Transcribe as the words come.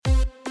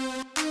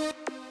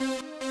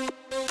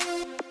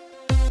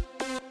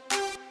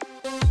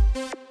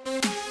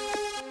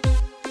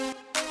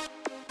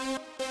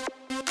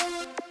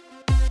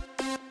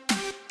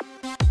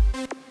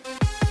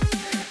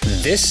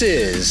This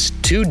is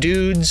Two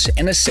Dudes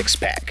and a Six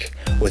Pack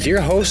with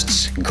your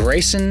hosts,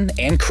 Grayson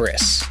and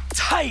Chris.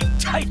 Tight,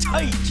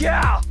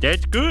 yeah!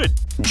 That's good.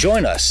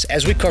 Join us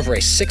as we cover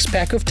a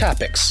six-pack of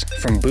topics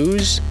from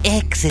booze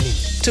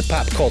Excellent. to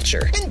pop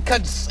culture.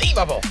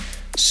 Inconceivable!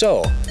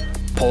 So,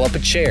 pull up a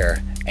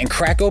chair and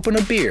crack open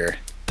a beer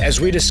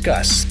as we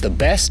discuss the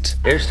best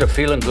Here's to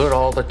feeling good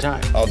all the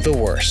time. of the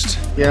worst.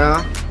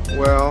 Yeah,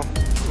 well,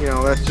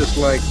 that's just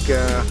like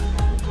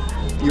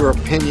your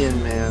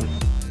opinion, man.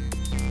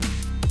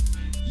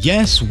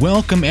 Yes,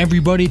 welcome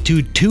everybody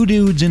to Two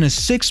Dudes in a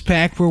Six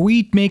Pack, where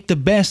we make the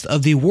best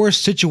of the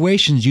worst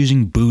situations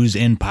using booze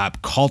and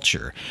pop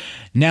culture.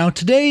 Now,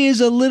 today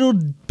is a little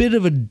bit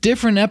of a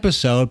different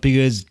episode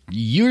because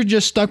you're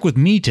just stuck with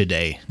me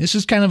today. This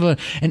is kind of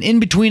an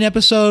in-between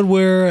episode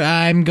where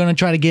I'm going to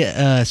try to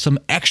get some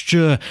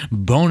extra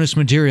bonus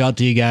material out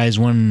to you guys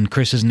when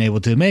Chris isn't able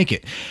to make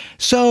it.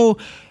 So,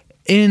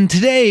 in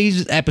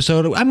today's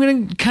episode, I'm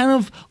going to kind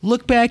of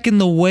look back in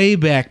the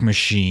Wayback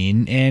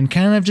Machine and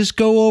kind of just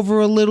go over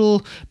a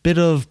little bit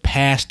of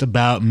past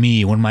about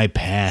me, one of my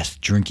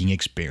past drinking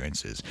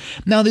experiences.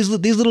 Now, these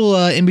little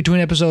in-between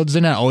episodes,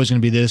 they're not always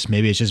going to be this.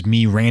 Maybe it's just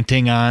me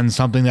ranting on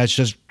something that's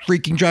just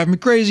freaking driving me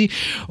crazy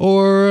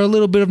or a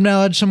little bit of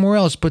knowledge somewhere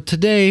else. But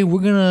today,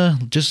 we're going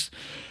to just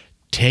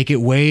take it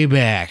way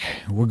back.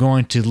 We're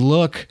going to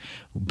look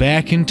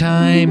back in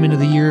time into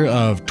the year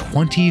of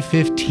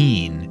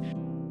 2015.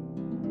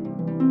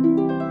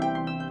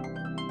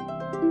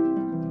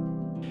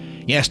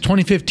 Yes,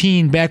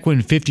 2015, back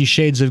when 50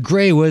 Shades of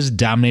Grey was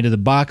dominated the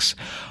box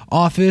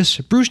office,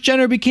 Bruce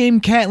Jenner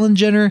became Caitlyn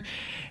Jenner,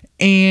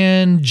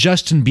 and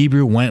Justin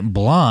Bieber went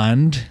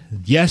blonde.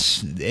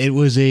 Yes, it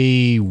was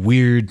a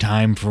weird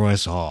time for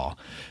us all.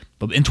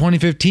 But in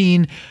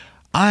 2015,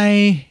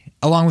 I,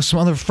 along with some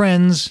other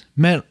friends,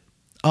 met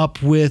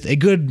up with a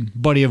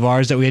good buddy of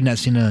ours that we had not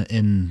seen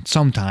in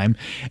some time,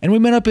 and we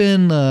met up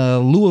in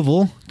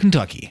Louisville,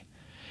 Kentucky.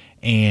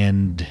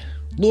 And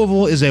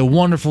Louisville is a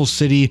wonderful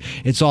city.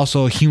 It's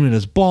also humid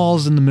as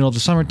balls in the middle of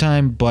the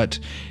summertime, but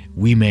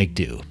we make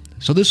do.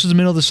 So this was the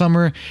middle of the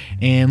summer,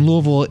 and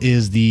Louisville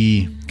is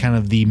the kind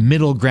of the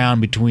middle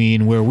ground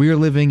between where we were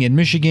living in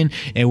Michigan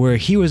and where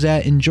he was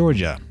at in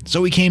Georgia.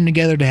 So we came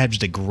together to have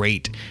just a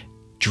great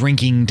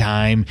drinking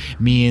time.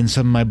 Me and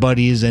some of my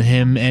buddies and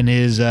him and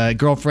his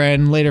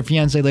girlfriend, later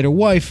fiance, later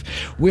wife,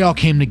 we all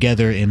came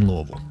together in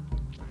Louisville.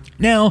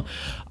 Now,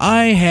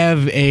 I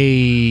have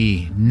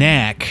a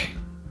knack,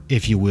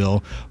 if you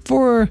will,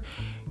 for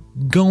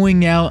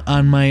going out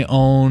on my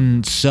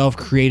own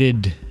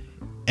self-created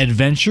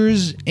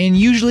adventures, and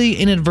usually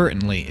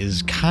inadvertently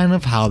is kind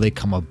of how they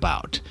come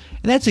about.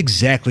 And that's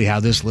exactly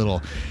how this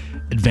little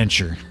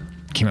adventure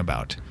came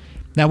about.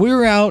 Now, we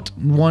were out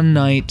one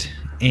night,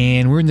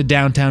 and we're in the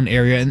downtown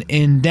area, and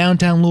in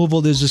downtown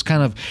Louisville, there's this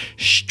kind of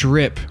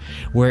strip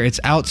where it's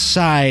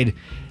outside,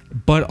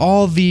 but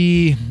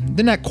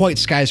they're not quite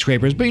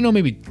skyscrapers, but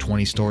maybe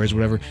 20 stories,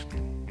 whatever.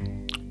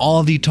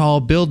 All the tall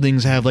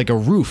buildings have like a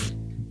roof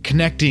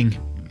connecting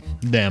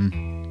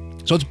them,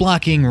 so it's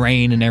blocking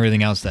rain and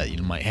everything else that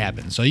might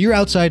happen. So you're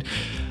outside,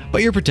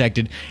 but you're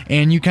protected,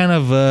 and you kind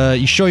of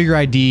you show your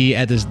ID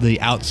at the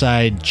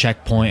outside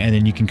checkpoint, and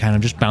then you can kind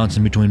of just bounce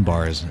in between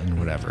bars and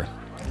whatever.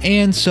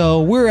 And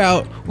so we're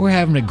out, we're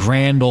having a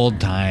grand old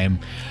time.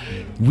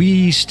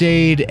 We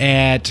stayed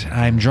at,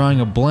 I'm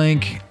drawing a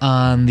blank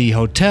on the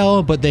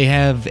hotel, but they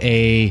have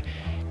a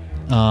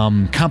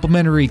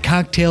complimentary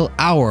cocktail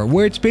hour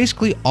where it's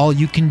basically all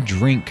you can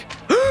drink.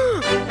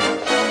 Oh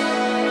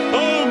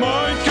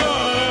my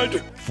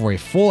God! For a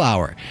full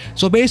hour.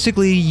 So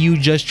basically, you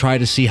just try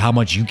to see how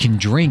much you can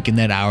drink in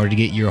that hour to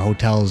get your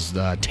hotel's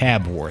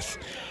tab worth.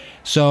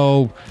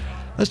 So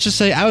let's just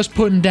say I was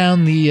putting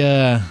down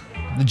the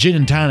gin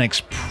and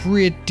tonics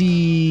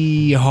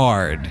pretty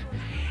hard.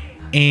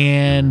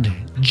 And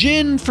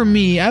gin, for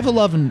me, I have a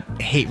love and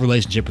hate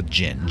relationship with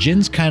gin.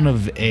 Gin's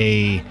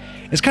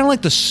it's kind of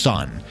like the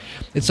sun.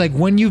 It's like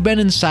when you've been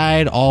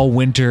inside all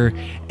winter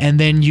and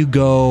then you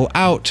go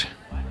out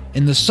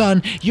in the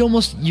sun,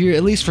 you're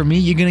at least for me,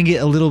 you're going to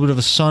get a little bit of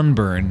a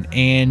sunburn,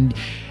 and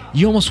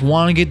you almost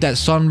want to get that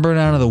sunburn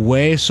out of the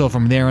way, so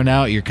from there on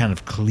out, you're kind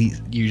of clean,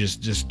 you're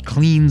just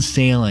clean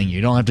sailing. You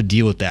don't have to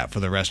deal with that for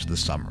the rest of the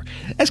summer.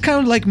 That's kind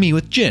of like me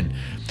with gin.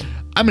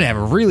 I'm going to have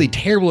a really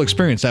terrible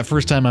experience that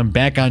first time I'm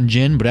back on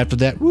gin, but after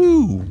that,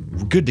 we're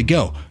good to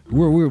go.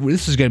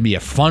 This is going to be a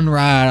fun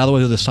ride all the way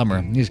through the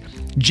summer.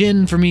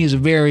 Gin, for me, is a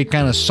very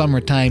kind of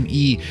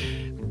summertime-y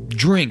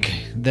drink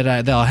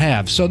that I'll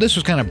have. So this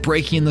was kind of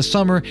breaking in the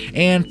summer,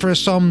 and for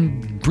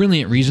some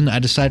brilliant reason, I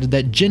decided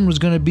that gin was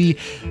going to be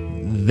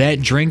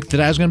that drink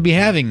that I was going to be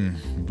having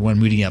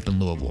when meeting up in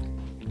Louisville.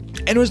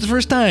 And it was the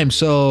first time,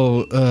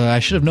 so I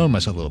should have known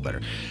myself a little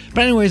better.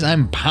 But anyways,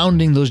 I'm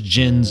pounding those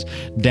gins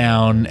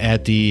down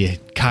at the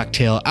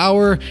cocktail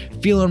hour,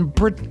 feeling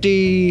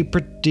pretty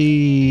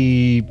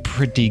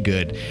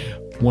good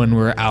when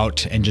we're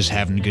out and just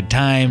having a good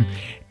time.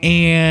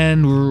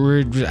 And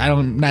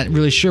I'm not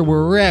really sure where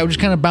we're at. We're just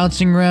kind of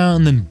bouncing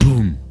around, and then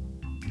boom,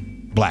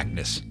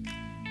 blackness.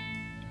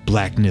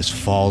 blackness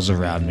falls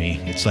around me.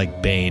 It's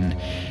like Bane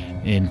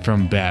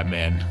from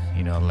Batman.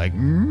 You know, like,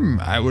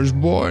 I was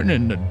born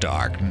in the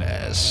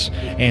darkness.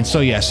 And so,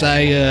 yes,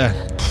 I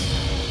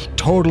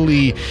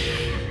totally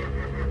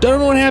don't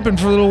know what happened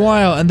for a little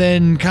while, and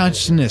then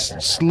consciousness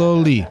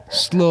slowly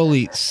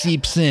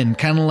seeps in,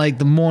 kind of like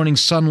the morning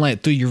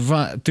sunlight through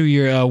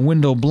your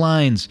window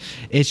blinds.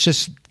 It's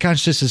just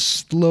consciousness is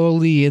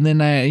slowly, and then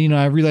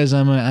I realize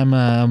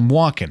I'm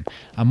walking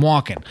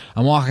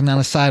down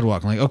a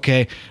sidewalk. I'm like,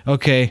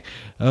 okay.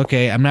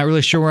 I'm not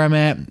really sure where I'm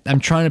at. I'm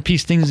trying to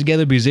piece things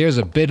together because there's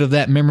a bit of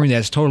that memory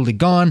that's totally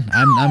gone.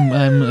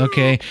 I'm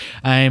okay.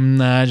 I'm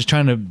just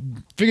trying to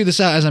figure this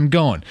out as I'm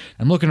going.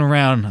 I'm looking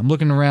around.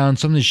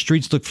 Some of these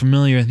streets look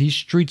familiar.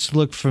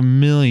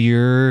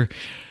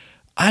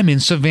 I'm in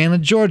Savannah,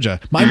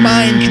 Georgia. My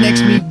mind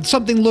connects me.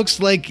 Something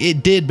looks like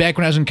it did back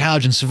when I was in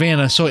college in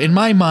Savannah. So in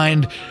my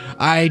mind,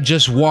 I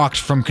just walked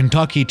from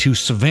Kentucky to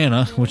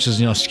Savannah, which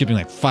is, skipping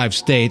like 5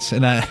 states.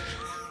 And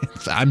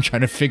I'm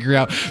trying to figure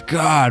out,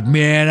 God,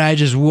 man, I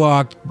just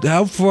walked.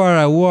 How far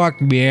I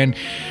walked, man?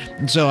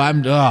 And so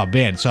I'm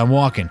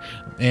walking.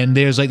 And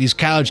there's like these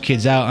college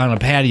kids out on a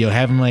patio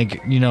having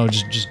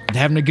just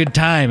having a good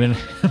time. And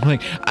I'm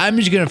like, I'm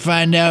just going to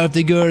find out if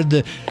they go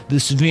to the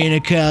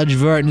Savannah College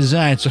of Art and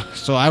Design.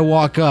 So I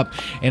walk up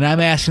and I'm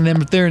asking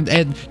them if do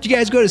you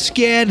guys go to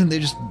SCAD? And they're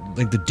just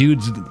like, the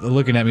dude's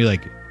looking at me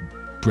like,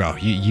 bro,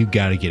 you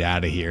got to get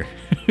out of here.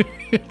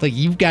 Like,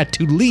 you've got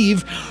to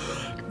leave.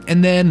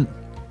 And then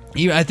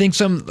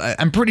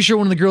I'm pretty sure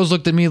one of the girls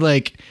looked at me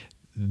like,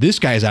 this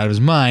guy's out of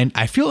his mind.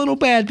 I feel a little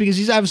bad because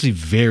he's obviously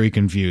very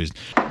confused.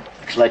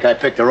 Looks like I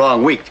picked the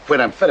wrong week to quit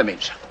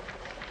amphetamines.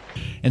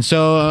 And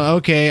so,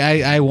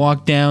 I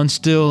walk down,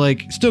 still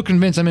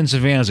convinced I'm in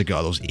Savannah. I was like,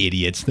 oh, those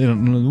idiots. They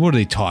don't know, what are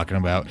they talking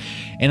about?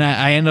 And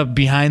I end up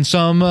behind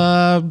some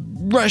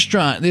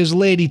restaurant. There's a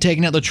lady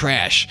taking out the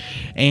trash.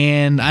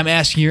 And I'm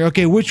asking her,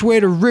 okay, which way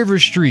to River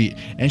Street?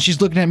 And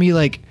she's looking at me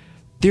like,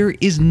 there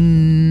is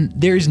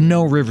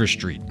no River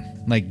Street.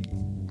 I'm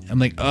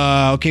like,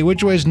 okay,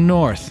 which way is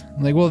north?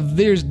 I'm like, well,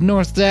 there's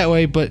north that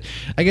way, but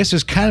I guess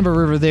there's kind of a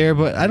river there,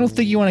 but I don't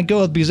think you want to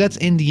go because that's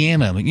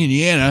Indiana. I'm like,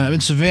 Indiana? I'm in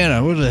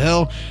Savannah. What the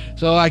hell?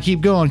 So I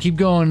keep going,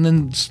 and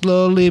then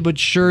slowly but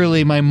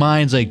surely my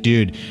mind's like,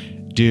 dude,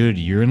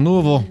 you're in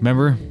Louisville.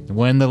 Remember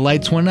when the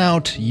lights went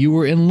out? You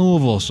were in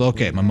Louisville. So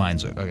okay, my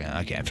mind's like, okay,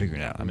 I can't figure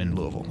it out. I'm in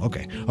Louisville.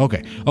 Okay.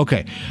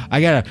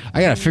 I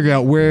gotta figure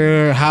out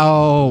where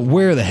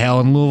the hell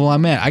in Louisville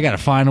I'm at. I gotta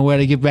find a way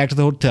to get back to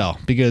the hotel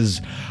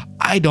because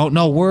I don't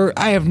know where.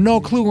 I have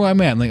no clue where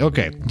I'm at. I'm like,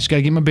 okay, just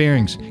gotta get my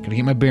bearings. I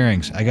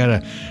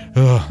gotta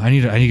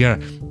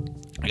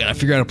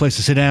figure out a place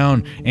to sit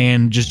down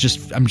and I'm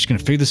just gonna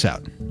figure this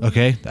out.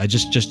 Okay, I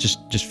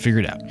just figure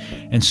it out.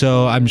 And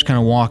so I'm just kind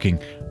of walking.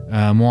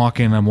 I'm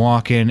walking,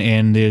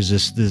 and there's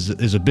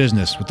a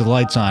business with the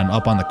lights on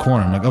up on the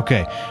corner. I'm like,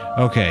 okay.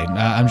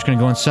 I'm just gonna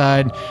go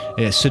inside,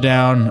 sit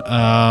down.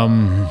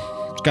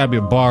 It's gotta be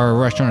a bar or a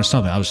restaurant or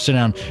something. I'll just sit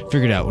down,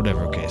 figure it out,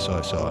 whatever. Okay, so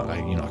I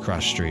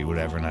across the street,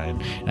 whatever,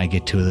 and I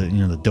get to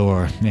the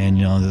door, and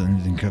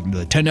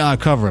the $10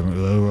 cover. I'm like,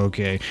 oh,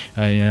 okay.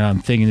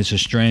 I'm thinking this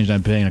is strange.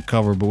 I'm paying a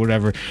cover, but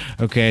whatever.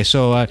 Okay,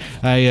 so I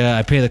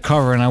pay the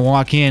cover, and I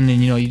walk in,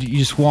 and you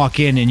just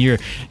walk in, and you're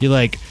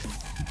like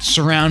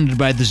surrounded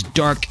by this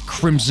dark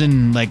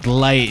crimson like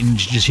light, and you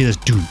just hear this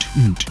doont.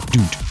 And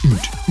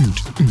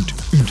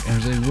I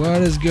was like,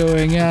 what is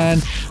going on?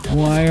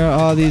 Why are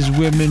all these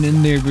women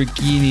in their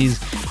bikinis?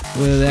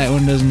 Well, that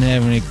one doesn't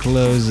have any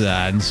clothes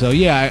on. So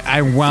yeah,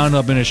 I wound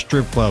up in a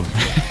strip club.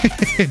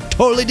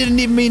 Totally didn't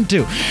even mean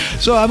to.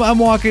 So I'm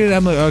walking and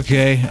I'm like,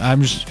 okay, I'm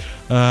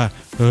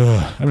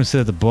gonna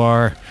sit at the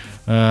bar.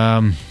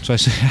 So I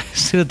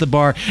sit at the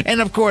bar,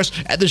 and of course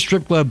at the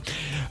strip club,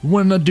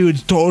 one of the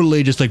dudes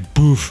totally just like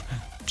boof.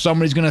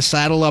 Somebody's gonna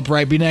saddle up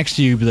right next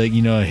to you, be like,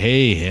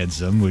 hey,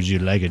 handsome, would you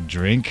like a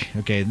drink?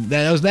 Okay,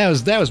 that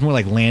was more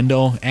like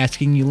Lando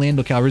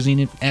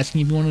Calrissian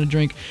asking if you wanted a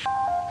drink.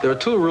 There are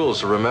 2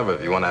 rules to remember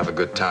if you want to have a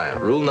good time.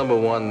 Rule number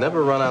 1,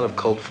 never run out of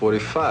Colt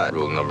 45.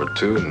 Rule number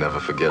 2, never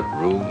forget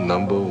rule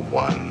number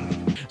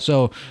 1.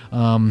 So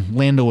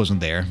Lando wasn't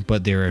there,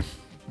 but there were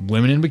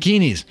women in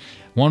bikinis.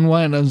 One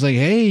went, I was like,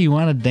 hey, you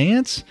want to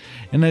dance?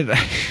 And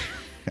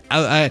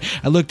I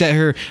looked at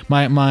her,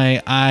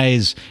 my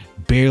eyes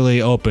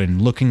barely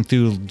open, looking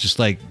through just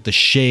like the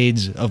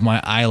shades of my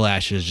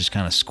eyelashes, just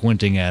kind of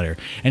squinting at her.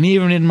 And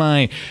even in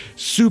my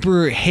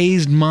super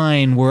hazed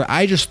mind, where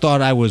I just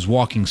thought I was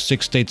walking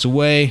 6 states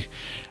away,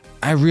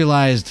 I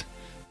realized,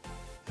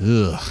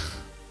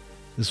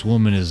 this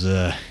woman is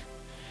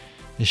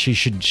she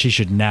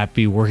should not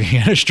be working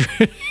at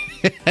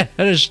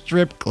a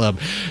strip club.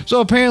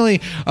 So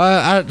apparently,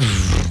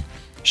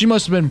 she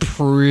must have been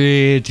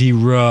pretty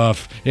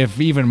rough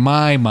if even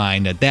my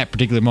mind at that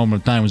particular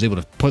moment of time was able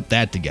to put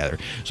that together.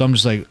 So I'm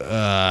just like,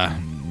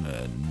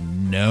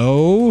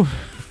 no.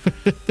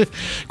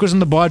 Because then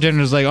the bartender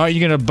was like, aren't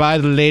you going to buy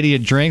the lady a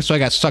drink? So I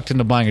got sucked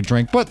into buying a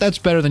drink. But that's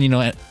better than,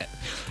 ended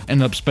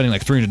up spending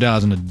like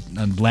 $300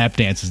 on lap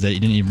dances that you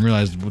didn't even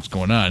realize what's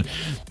going on.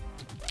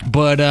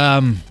 But,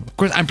 of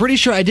course, I'm pretty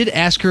sure I did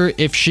ask her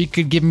if she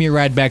could give me a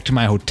ride back to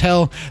my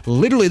hotel.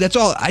 Literally, that's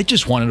all. I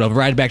just wanted a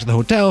ride back to the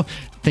hotel.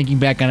 Thinking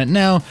back on it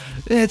now,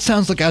 it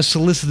sounds like I was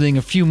soliciting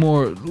a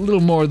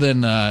little more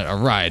than a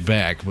ride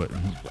back, but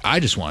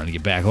I just wanted to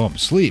get back home and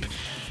sleep.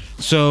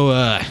 So,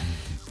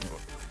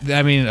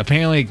 I mean,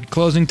 apparently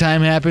closing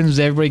time happens,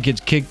 everybody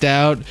gets kicked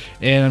out,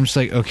 and I'm just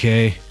like,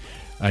 okay,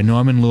 I know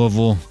I'm in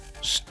Louisville,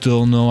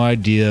 still no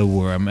idea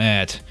where I'm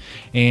at.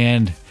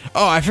 And,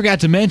 oh, I forgot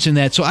to mention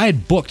that, so I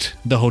had booked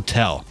the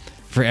hotel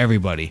for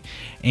everybody,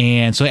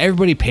 and so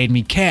everybody paid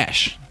me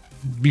cash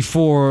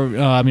before,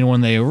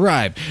 when they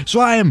arrived. So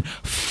I am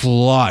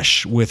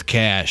flush with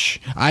cash.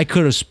 I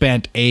could have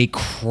spent a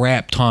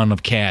crap ton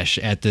of cash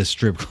at this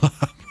strip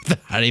club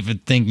without even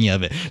thinking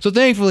of it. So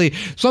thankfully,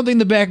 something in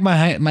the back of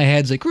my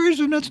head's like,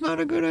 Grayson, that's not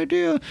a good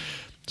idea.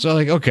 So I'm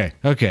like,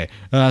 okay.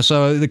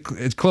 So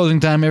it's closing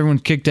time.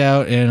 Everyone's kicked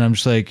out, and I'm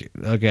just like,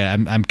 okay,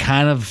 I'm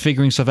kind of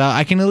figuring stuff out.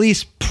 I can at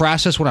least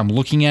process what I'm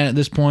looking at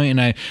this point,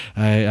 and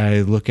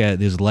I look at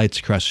these lights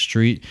across the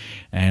street,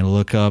 and I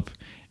look up,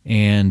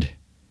 and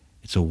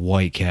it's a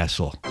White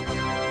Castle.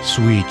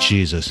 Sweet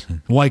Jesus.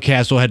 White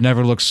Castle had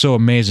never looked so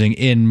amazing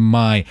in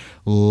my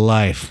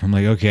life. I'm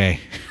like, okay.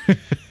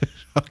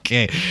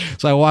 Okay.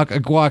 So I walk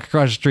across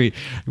the street,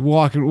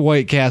 walk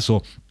White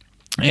Castle.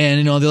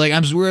 And, they're like,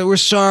 we're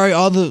sorry,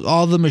 all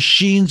the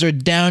machines are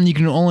down, you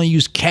can only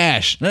use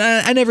cash.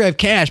 I never have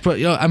cash,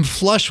 but, I'm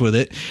flush with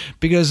it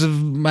because of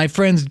my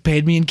friends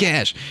paid me in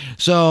cash.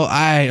 So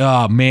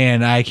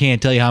I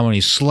can't tell you how many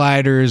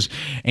sliders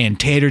and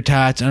tater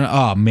tots, and,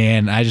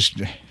 I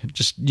just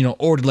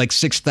ordered like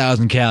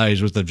 6,000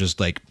 calories worth of just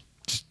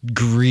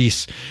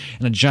grease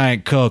and a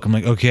giant Coke. I'm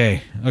like,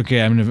 okay, I'm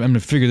gonna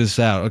figure this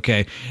out.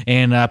 Okay,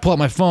 and I pull out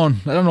my phone.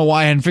 I don't know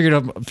why I hadn't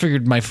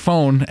figured my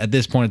phone at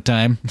this point in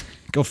time.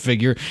 Go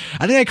figure.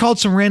 I think I called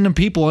some random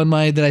people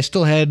that I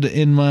still had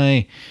in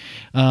my.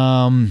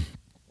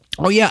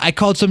 I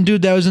called some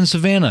dude that was in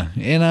Savannah,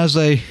 and I was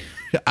like,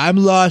 I'm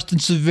lost in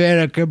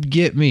Savannah. Come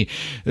get me.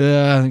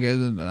 I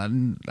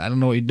don't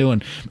know what you're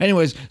doing.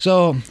 Anyways,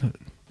 so.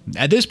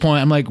 At this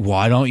point, I'm like,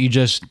 why don't you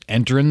just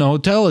enter in the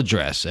hotel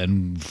address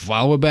and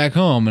follow it back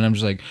home? And I'm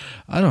just like,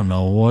 I don't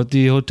know what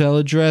the hotel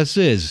address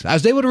is. I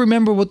was able to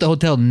remember what the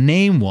hotel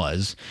name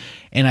was,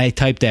 and I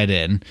typed that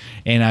in,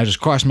 and I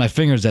just crossed my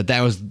fingers that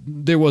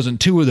there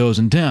wasn't two of those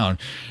in town.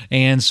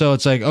 And so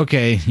it's like,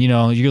 okay,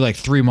 you're like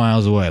 3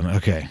 miles away. I'm like,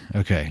 okay,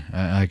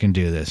 I can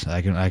do this.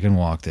 I can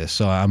walk this.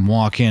 So I'm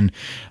walking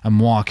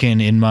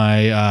in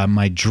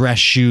my dress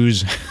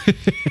shoes.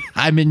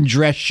 I'm in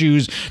dress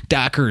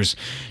Dockers,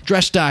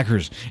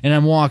 and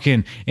I'm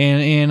walking,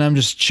 and I'm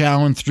just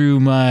chowing through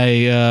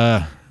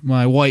my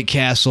White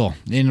Castle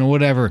and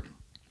whatever.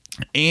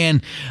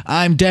 And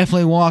I'm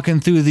definitely walking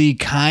through the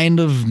kind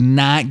of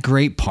not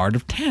great part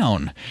of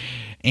town.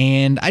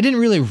 And I didn't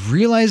really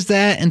realize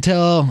that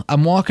until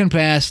I'm walking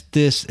past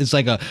this. It's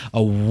like a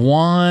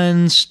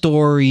one-story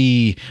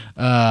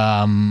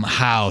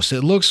house.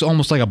 It looks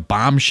almost like a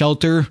bomb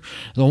shelter.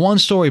 The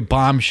one-story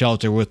bomb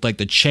shelter with like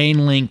the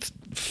chain-link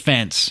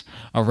fence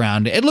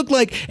around it. It looked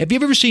like, have you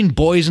ever seen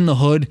Boys in the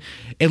Hood?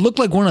 It looked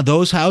like one of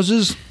those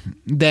houses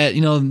that,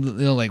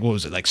 like, what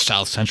was it, like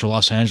South Central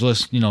Los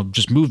Angeles?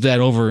 Just moved that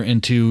over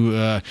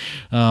into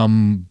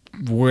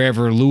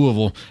wherever,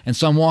 Louisville. And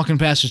so I'm walking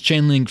past this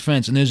chain link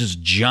fence, and there's this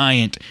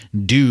giant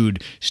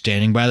dude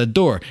standing by the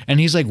door, and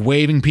he's like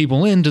waving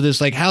people into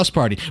this like house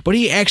party, but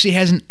he actually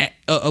has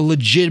a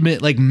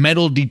legitimate like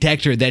metal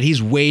detector that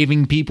he's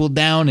waving people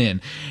down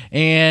in.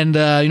 And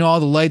all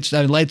the lights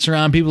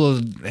around, people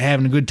are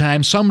having a good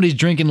time. Somebody's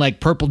drinking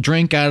like purple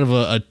drink out of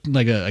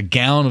a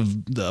gallon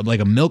of like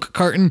a milk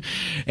carton,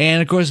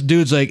 and of course the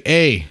dude's like,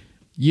 hey,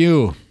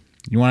 you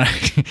want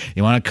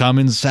to come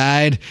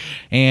inside?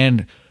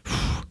 And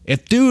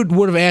if dude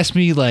would have asked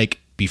me like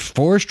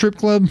before strip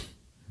club,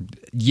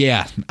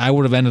 yeah, I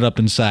would have ended up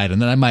inside,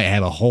 and then I might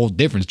have a whole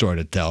different story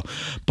to tell.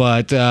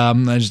 But I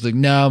was just like,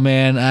 no,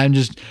 man, I'm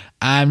just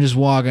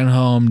walking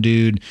home,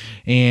 dude.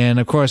 And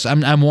of course,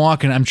 I'm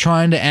walking. I'm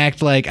trying to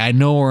act like I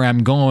know where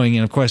I'm going,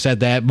 and of course, at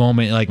that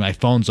moment, like my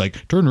phone's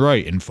like, turn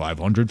right in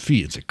 500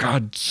 feet. It's like,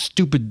 God,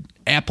 stupid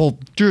Apple,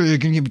 you're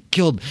gonna get me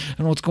killed. I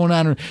don't know what's going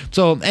on.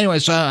 So anyway,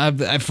 so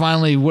I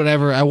finally,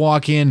 whatever, I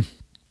walk in.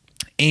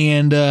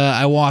 And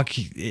I walk.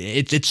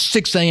 It's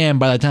 6 a.m.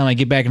 by the time I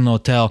get back in the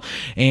hotel,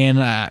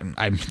 and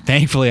I'm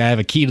thankfully I have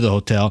a key to the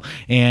hotel.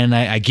 And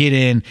I get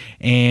in,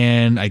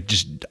 and I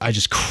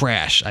just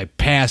crash. I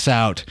pass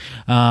out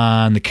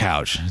on the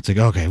couch. It's like,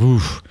 okay,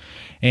 woof.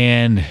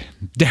 And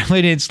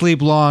definitely didn't sleep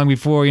long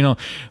before,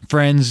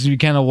 friends, we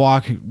kind of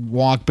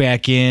walk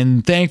back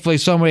in. Thankfully,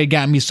 somebody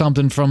got me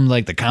something from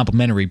like the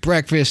complimentary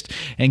breakfast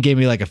and gave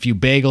me like a few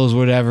bagels,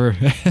 whatever.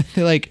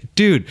 They're like,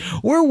 dude,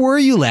 where were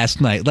you last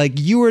night? Like,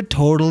 you were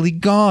totally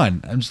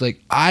gone. I'm just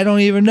like, I don't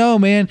even know,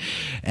 man.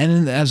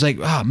 And then I was like,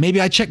 oh, maybe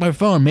I check my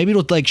phone. Maybe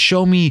it'll like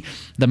show me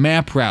the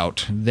map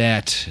route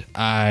that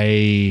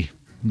I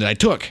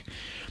took.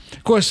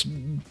 of course,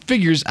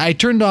 figures, I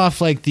turned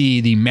off like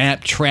the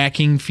map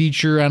tracking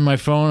feature on my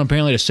phone,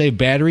 apparently to save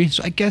battery.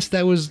 So I guess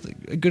that was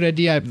a good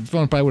idea. The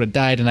phone probably would have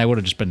died and I would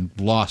have just been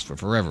lost for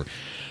forever.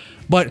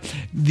 But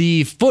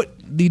the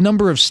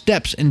number of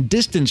steps and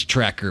distance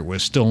tracker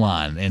was still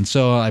on. And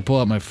so I pull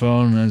out my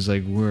phone and I was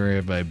like, where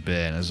have I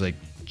been? I was like,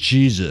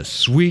 Jesus,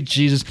 sweet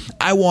Jesus.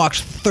 I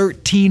walked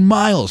 13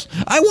 miles.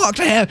 I walked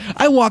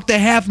a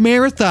half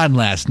marathon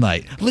last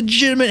night.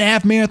 Legitimate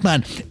half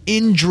marathon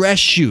in dress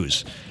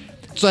shoes.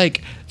 It's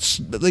like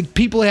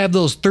people have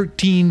those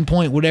 13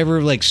 point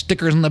whatever like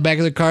stickers on the back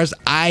of their cars.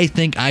 I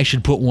think I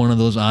should put one of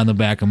those on the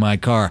back of my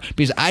car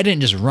because I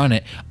didn't just run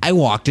it. I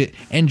walked it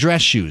in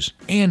dress shoes.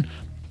 And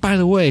by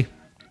the way,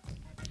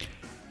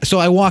 so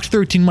I walked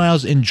 13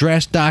 miles in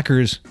dress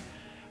Dockers.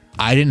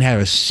 I didn't have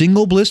a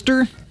single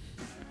blister.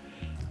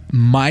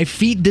 My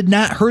feet did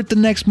not hurt the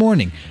next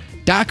morning.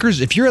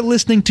 Dockers, if you're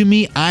listening to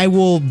me,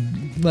 I'll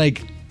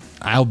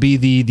be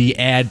the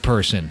ad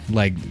person.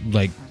 Like,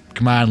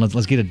 come on,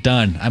 let's get it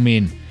done. I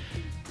mean,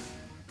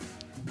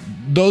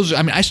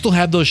 I still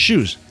have those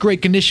shoes.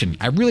 Great condition.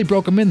 I really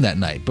broke them in that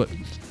night, but,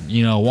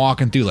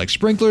 walking through like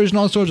sprinklers and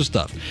all sorts of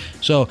stuff.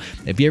 So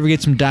if you ever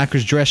get some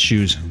Dockers dress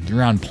shoes,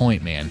 they're on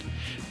point, man.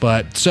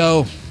 But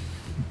so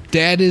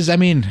that is, I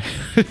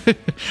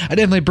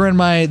definitely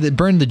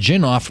burned the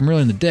gin off from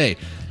early in the day.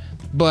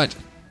 But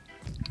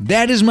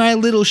that is my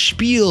little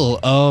spiel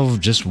of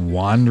just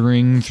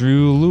wandering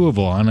through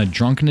Louisville on a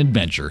drunken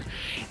adventure.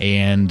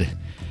 And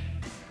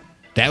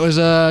that was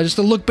just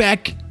a look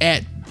back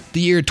at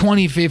the year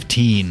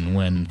 2015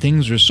 when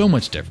things were so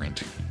much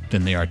different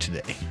than they are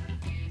today.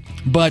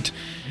 But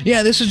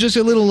yeah, this is just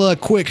a little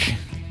quickie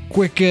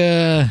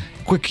podcast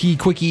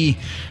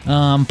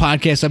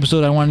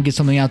episode. I want to get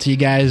something out to you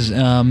guys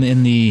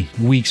in the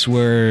weeks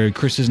where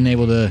Chris isn't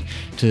able to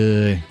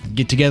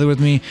get together with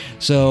me.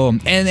 So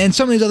and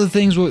some of these other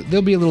things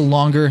they'll be a little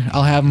longer.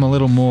 I'll have them a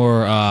little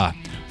more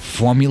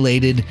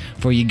formulated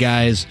for you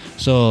guys,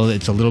 so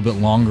it's a little bit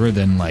longer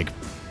than like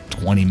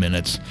 20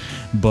 minutes.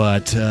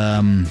 But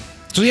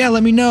so yeah,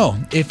 let me know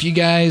if you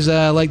guys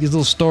like these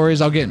little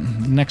stories. I'll get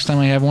next time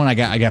I have one.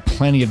 I got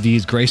plenty of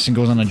these Grayson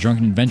Goes on a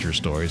Drunken Adventure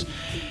stories.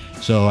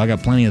 So I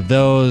got plenty of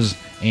those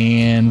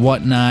and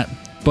whatnot.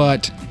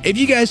 But if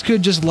you guys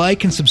could just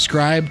like and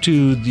subscribe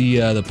to the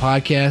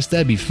podcast,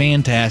 that'd be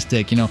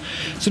fantastic.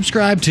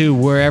 Subscribe to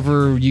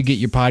wherever you get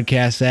your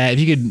podcasts at.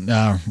 If you could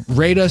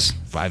rate us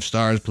 5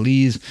 stars,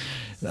 please,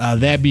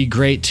 that'd be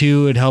great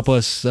too. It'd help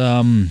us.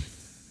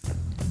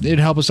 It'd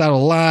help us out a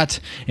lot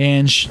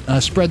and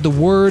spread the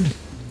word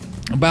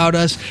about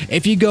us.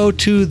 If you go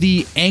to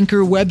the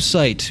Anchor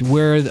website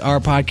where our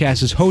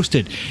podcast is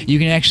hosted, you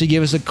can actually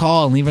give us a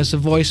call and leave us a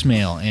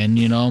voicemail and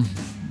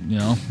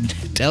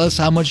tell us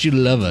how much you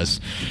love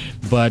us.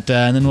 But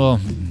and then we'll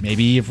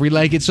maybe, if we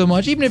like it so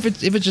much, even if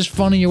it's just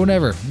funny or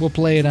whatever, we'll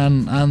play it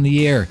on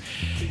the air.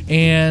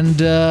 And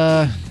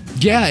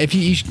yeah, if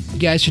you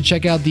guys should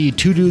check out the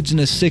Two Dudes in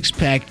a Six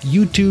Pack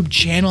YouTube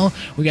channel.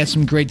 We got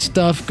some great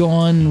stuff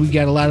going. We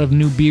got a lot of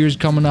new beers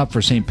coming up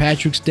for St.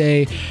 Patrick's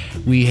Day.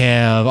 We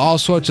have all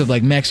sorts of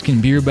like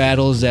Mexican beer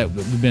battles that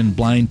we've been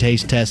blind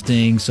taste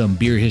testing, some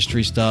beer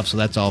history stuff, so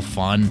that's all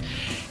fun.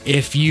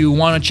 If you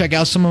want to check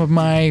out some of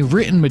my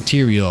written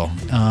material,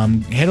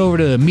 head over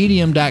to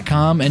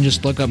medium.com and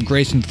just look up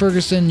Grayson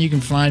Ferguson. You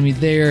can find me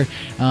there.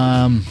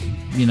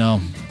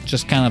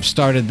 Just kind of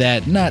started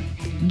that not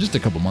just a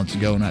couple months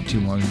ago, not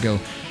too long ago,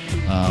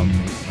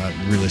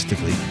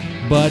 realistically.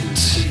 But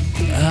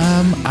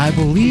I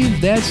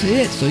believe that's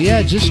it. So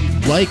yeah, just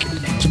like,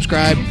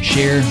 subscribe,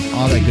 share,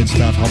 all that good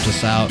stuff helps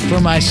us out. For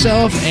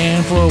myself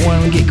and for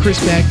when we get Chris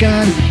back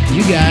on,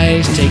 you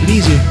guys take it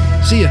easy.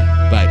 See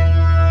ya. Bye.